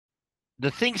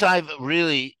the things I've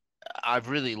really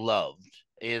loved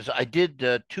is I did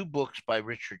two books by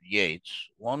Richard Yates.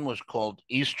 One was called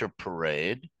Easter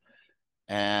Parade,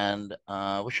 and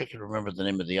I wish I could remember the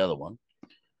name of the other one.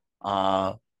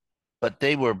 Uh, but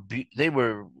they were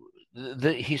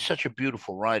he's such a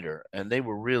beautiful writer, and they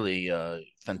were really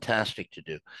fantastic to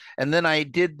do. And then I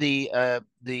did the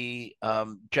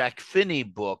Jack Finney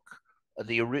book,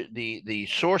 the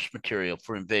source material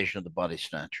for Invasion of the Body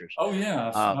Snatchers. Oh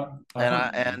yes, Um, I've heard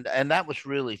of that. and that was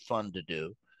really fun to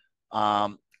do.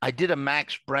 I did a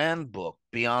Max Brand book,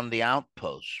 Beyond the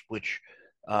Outposts, which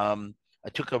I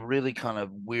took a really kind of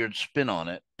weird spin on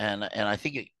it, and I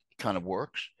think it kind of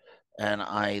works, and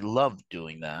I loved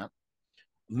doing that.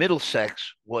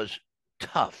 Middlesex was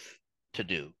tough to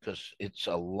do because it's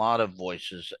a lot of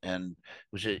voices and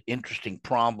it was an interesting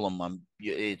problem.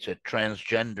 It's a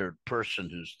transgendered person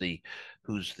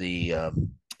who's the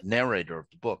narrator of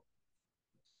the book.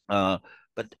 Uh,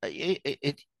 but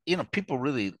people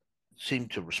really seem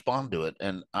to respond to it,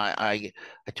 and I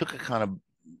took a kind of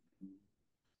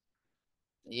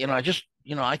I just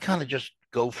I kind of just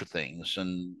go for things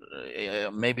and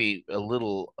maybe a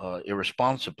little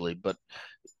irresponsibly, but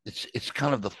it's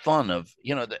kind of the fun of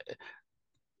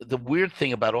the weird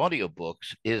thing about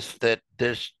audiobooks is that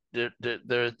there's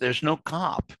no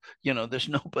cop. There's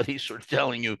nobody sort of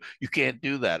telling you you can't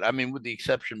do that. I mean, with the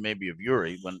exception maybe of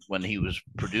Yuri when he was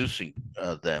producing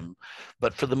them,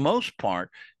 but for the most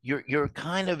part, you're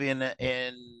kind of in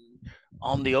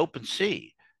on the open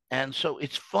sea, and so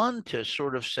it's fun to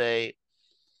sort of say,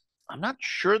 I'm not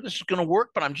sure this is going to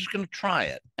work, but I'm just going to try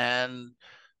it. And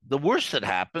the worst that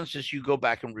happens is you go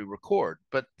back and re-record.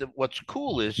 But what's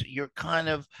cool is you're kind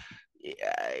of you're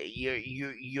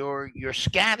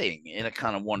scatting in a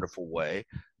kind of wonderful way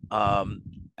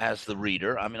as the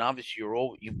reader. I mean, obviously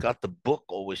you've got the book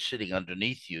always sitting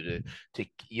underneath you to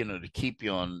keep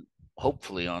you on,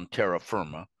 hopefully, on terra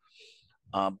firma.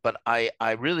 But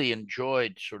I really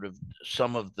enjoyed sort of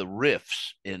some of the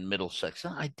riffs in Middlesex.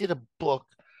 And I did a book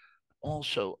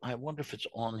also. I wonder if it's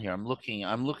on here. I'm looking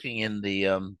in the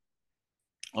on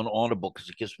Audible because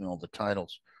it gives me all the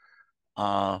titles.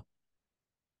 Uh,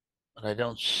 but I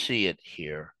don't see it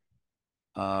here.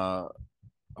 Uh,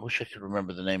 I wish I could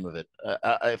remember the name of it.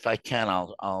 If I can,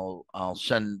 I'll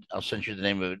send you the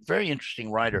name of it. Very interesting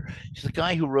writer. He's the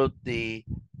guy who wrote the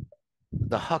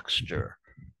Huckster.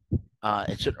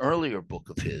 It's an earlier book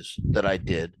of his that I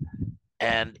did,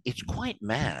 and it's quite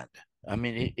mad. I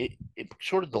mean, it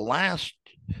sort of the last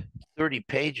 30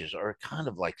 pages are kind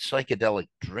of like psychedelic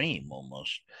dream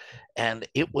almost. And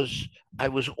I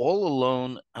was all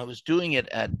alone. I was doing it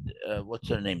at, what's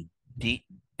their name? D,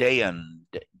 Dayan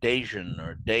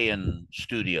or Dayan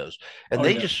Studios. And Oh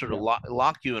they yeah, just sort of yeah,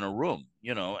 lock you in a room,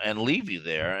 and leave you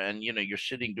there. And, you're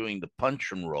sitting doing the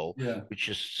punch and roll, yeah. which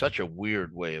is such a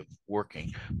weird way of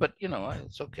working. But,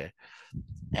 it's okay.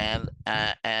 And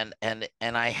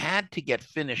I had to get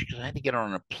finished because I had to get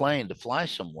on a plane to fly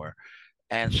somewhere.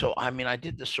 And so, I mean, I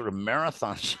did this sort of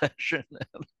marathon session,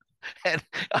 and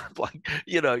I'm like,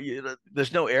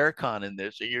 there's no aircon in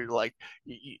there, so you're like,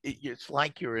 it's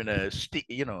like you're in a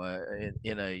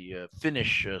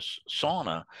Finnish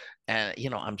sauna,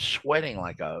 and I'm sweating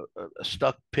like a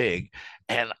stuck pig,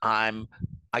 and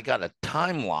I got a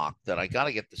time lock that I got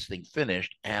to get this thing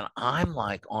finished, and I'm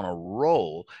like on a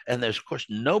roll, and there's of course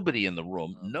nobody in the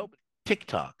room, nobody.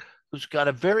 TikTok, who's got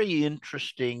a very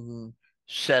interesting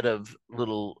set of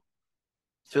little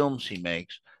films he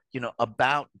makes,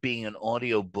 about being an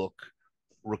audiobook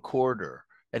recorder.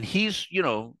 And he's,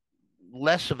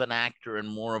 less of an actor and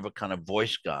more of a kind of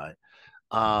voice guy.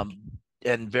 Um,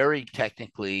 and very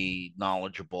technically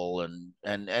knowledgeable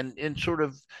and sort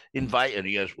of invite, and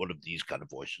he has one of these kind of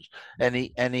voices, and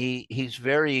he's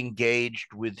very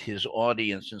engaged with his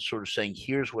audience and sort of saying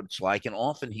here's what it's like, and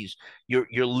often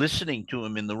you're listening to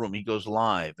him in the room. He goes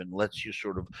live and lets you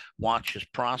sort of watch his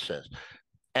process,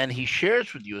 and he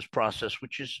shares with you his process,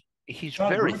 which is he's Todd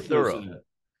very Brooks does thorough. that.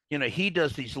 He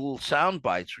does these little sound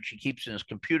bites which he keeps in his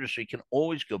computer, so he can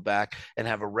always go back and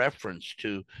have a reference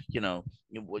to,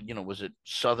 was it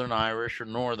Southern Irish or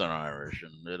Northern Irish,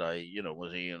 and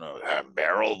was he,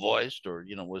 barrel voiced, or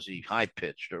was he high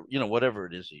pitched, or whatever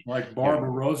it is. Like You Barbara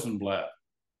Rosenblatt.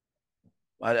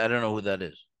 I don't know who that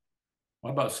is.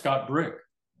 What about Scott Brick?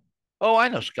 Oh, I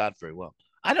know Scott very well.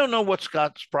 I don't know what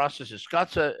Scott's process is.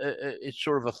 Scott's it's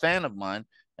sort of a fan of mine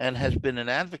and has been an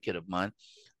advocate of mine.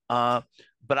 Uh,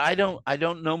 but I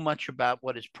don't know much about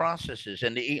what his process is,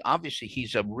 and obviously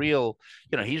he's a real,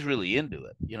 he's really into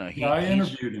it. Yeah, I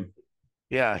interviewed him.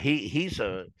 Yeah, he's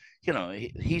a,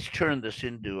 he's turned this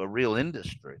into a real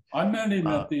industry. I met him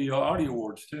Uh, at the Audio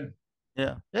Awards too.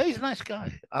 Yeah, yeah, he's a nice guy.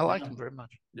 I like Yeah. him very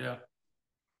much. Yeah.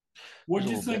 He's What a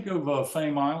did you little bit. think of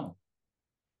Fame Island?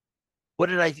 What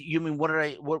did I? You mean what did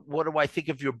I? What do I think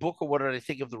of your book, or what did I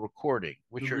think of the recording?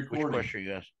 The Which recording. question are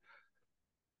you asking?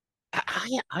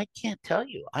 I can't tell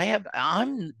you.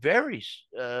 I'm very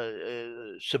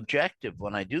subjective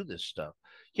when I do this stuff.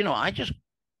 I just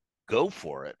go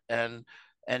for it, and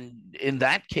in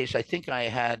that case, I think I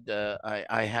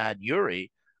had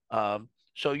Yuri.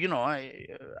 So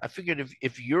I figured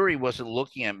if Yuri wasn't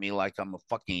looking at me like I'm a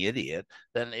fucking idiot,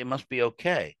 then it must be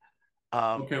okay.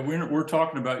 Um, Okay, we're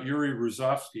talking about Yuri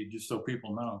Rozovsky, just so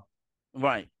people know.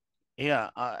 Right. Yeah.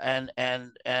 And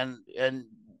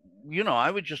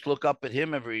I would just look up at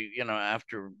him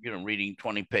after, reading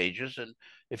 20 pages. And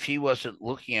if he wasn't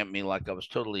looking at me like I was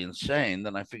totally insane,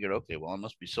 then I figured, okay, well, I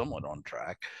must be somewhat on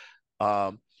track.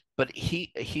 Um, but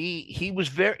he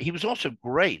was also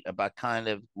great about kind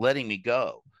of letting me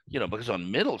go, because on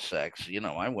Middlesex,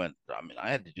 I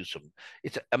had to do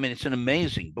it's an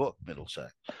amazing book,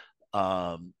 Middlesex.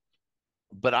 Um,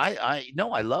 but I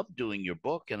no, I love doing your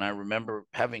book, and I remember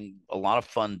having a lot of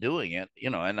fun doing it,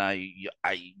 and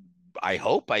I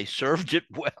hope I served it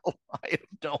well. I have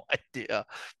no idea.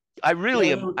 I Yeah,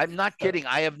 really am. I'm not kidding.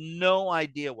 I have no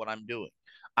idea what I'm doing.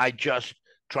 I just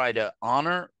try to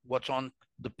honor what's on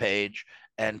the page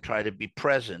and try to be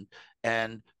present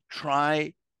and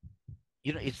try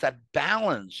it's that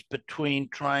balance between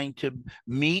trying to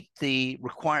meet the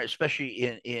require, especially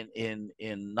in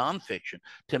nonfiction,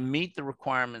 to meet the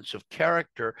requirements of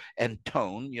character and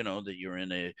tone. That you're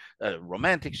in a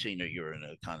romantic scene, or you're in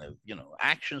a kind of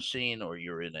action scene, or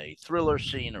you're in a thriller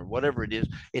scene, or whatever it is.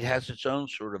 It has its own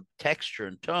sort of texture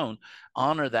and tone.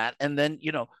 Honor that, and then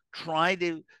try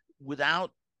to,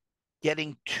 without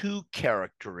getting too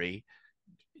charactery,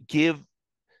 give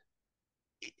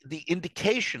the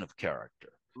indication of character.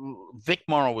 Vic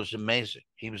Morrow was amazing.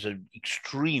 He was an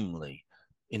extremely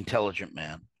intelligent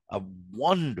man, a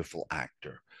wonderful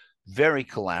actor, very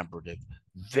collaborative,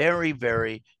 very,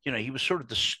 very, he was sort of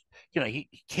he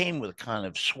came with a kind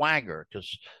of swagger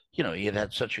because, he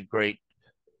had such a great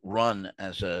run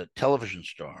as a television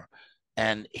star.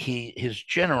 And his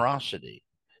generosity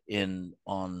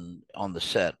on the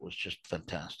set was just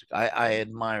fantastic. I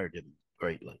admired him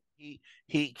greatly.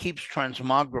 He keeps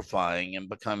transmogrifying and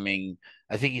becoming,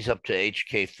 I think he's up to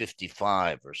HK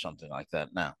 55 or something like that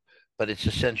now, but it's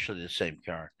essentially the same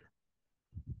character.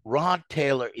 Rod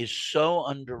Taylor is so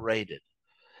underrated.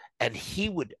 And he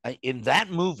would, in that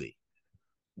movie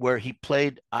where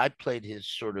I played his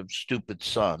sort of stupid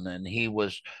son, and he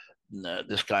was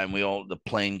this guy, and the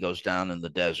plane goes down in the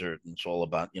desert, and it's all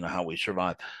about, how we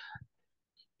survive.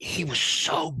 He was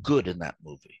so good in that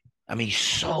movie. I mean,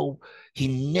 he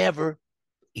never,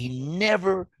 he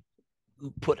never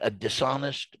put a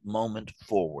dishonest moment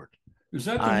forward. Is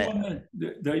that the I one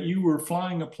that you were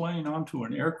flying a plane onto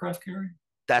an aircraft carrier?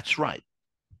 That's right.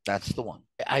 That's the one.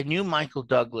 I knew Michael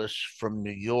Douglas from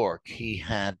New York. He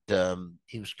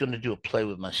was going to do a play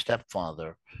with my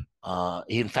stepfather.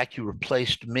 In fact, he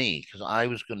replaced me because I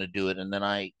was going to do it, and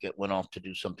then went off to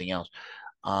do something else.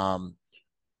 Um,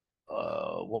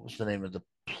 what was the name of the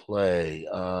play?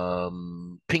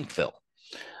 Pinkville,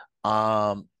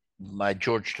 by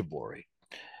George Tabori,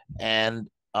 and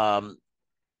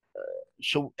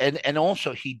and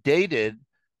also he dated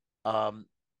um,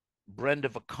 Brenda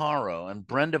Vaccaro, and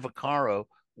Brenda Vaccaro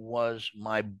was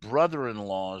my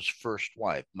brother-in-law's first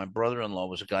wife. My brother-in-law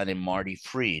was a guy named Marty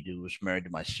Freed, who was married to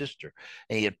my sister,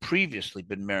 and he had previously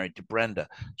been married to Brenda.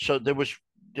 So there was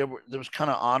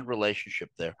kind of odd relationship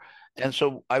there, and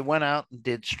so I went out and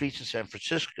did Streets in San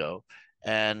Francisco,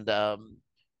 and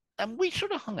we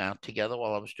sort of hung out together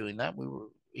while I was doing that.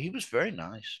 He was very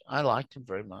nice. I liked him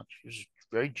very much. He was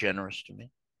very generous to me.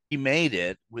 He made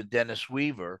it with Dennis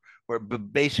Weaver, where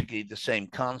basically the same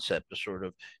concept. The sort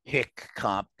of hick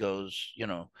cop goes,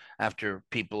 after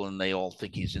people, and they all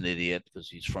think he's an idiot because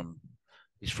he's from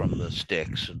the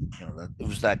sticks, and it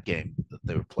was that game that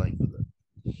they were playing with it.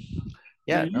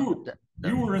 Yeah, Yeah, no,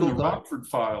 you were in cool the guy. Rockford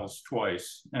Files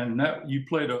twice, and that you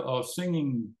played a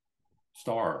singing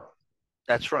star.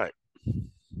 That's right.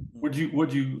 Would you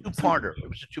think? Two-parter. It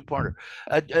was a two-parter.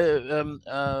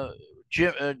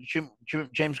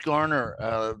 James Garner.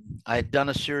 I had done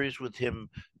a series with him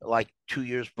like 2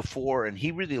 years before, and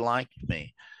he really liked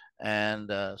me, and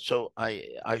so I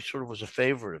sort of was a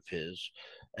favorite of his,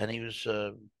 and he was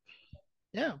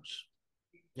yeah,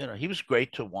 he was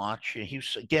great to watch. He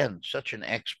was, again, such an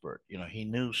expert. He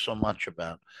knew so much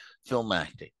about film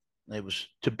acting. It was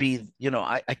to be,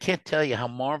 I can't tell you how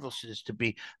marvelous it is to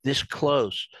be this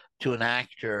close to an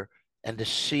actor and to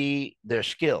see their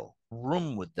skill,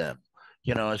 room with them,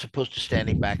 you know, as opposed to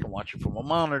standing back and watching from a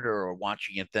monitor or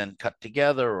watching it then cut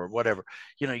together or whatever.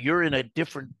 You know, you're in a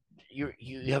different, you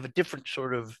have a different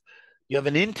sort of, you have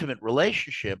an intimate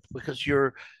relationship because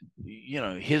you're, you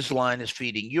know, his line is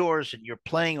feeding yours and you're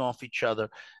playing off each other.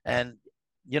 And,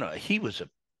 you know, he was a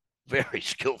very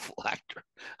skillful actor.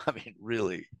 I mean,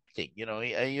 really, you know,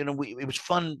 it was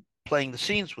fun playing the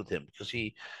scenes with him because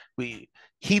we,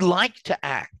 he liked to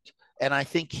act. And I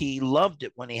think he loved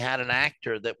it when he had an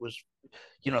actor that was,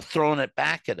 you know, throwing it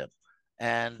back at him,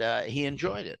 and he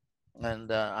enjoyed it.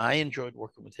 And I enjoyed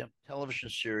working with him. Television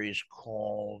series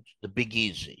called The Big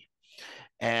Easy,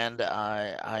 and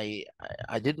I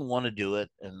didn't want to do it,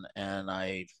 and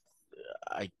I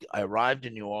arrived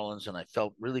in New Orleans and I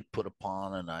felt really put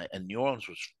upon, and New Orleans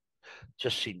was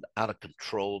just seemed out of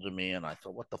control to me, and I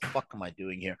thought, what the fuck am I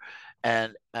doing here?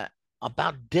 And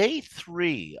about day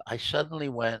three, I suddenly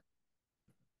went,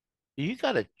 you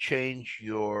got to change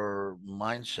your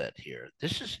mindset here.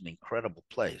 This is an incredible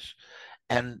place.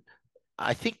 And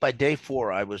I think by day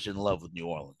four, I was in love with New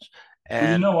Orleans. Well,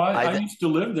 you And know, I, I used to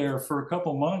live there for a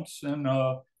couple months, and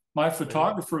my really,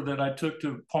 photographer that I took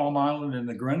to Palm Island and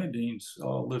the Grenadines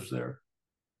lives there.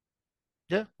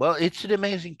 yeah, well, it's an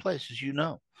amazing place, as you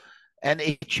know, and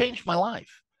it changed my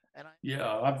life. And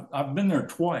Yeah, I've been there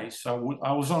twice. I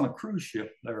was on a cruise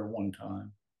ship there one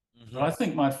time, but Mhm. I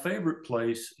think my favorite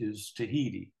place is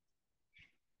Tahiti.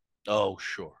 Oh,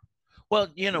 sure. Well,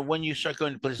 you know, when you start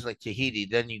going to places like Tahiti,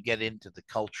 then you get into the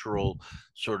cultural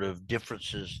sort of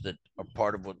differences that are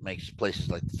part of what makes places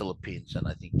like the Philippines and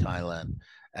I think Thailand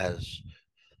as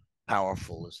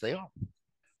powerful as they are.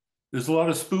 There's a lot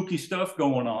of spooky stuff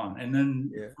going on, and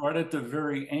then Yeah. right at the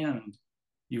very end,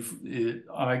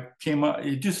 I came up.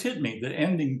 It just hit me. The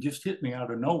ending just hit me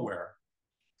out of nowhere,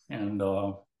 and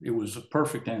it was a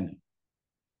perfect ending.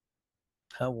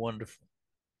 How wonderful.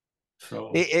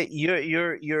 So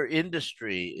Your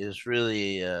industry is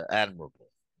really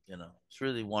admirable. You know, it's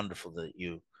really wonderful that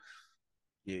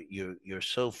you're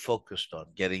so focused on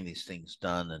getting these things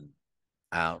done and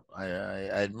out. I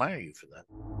admire you for that.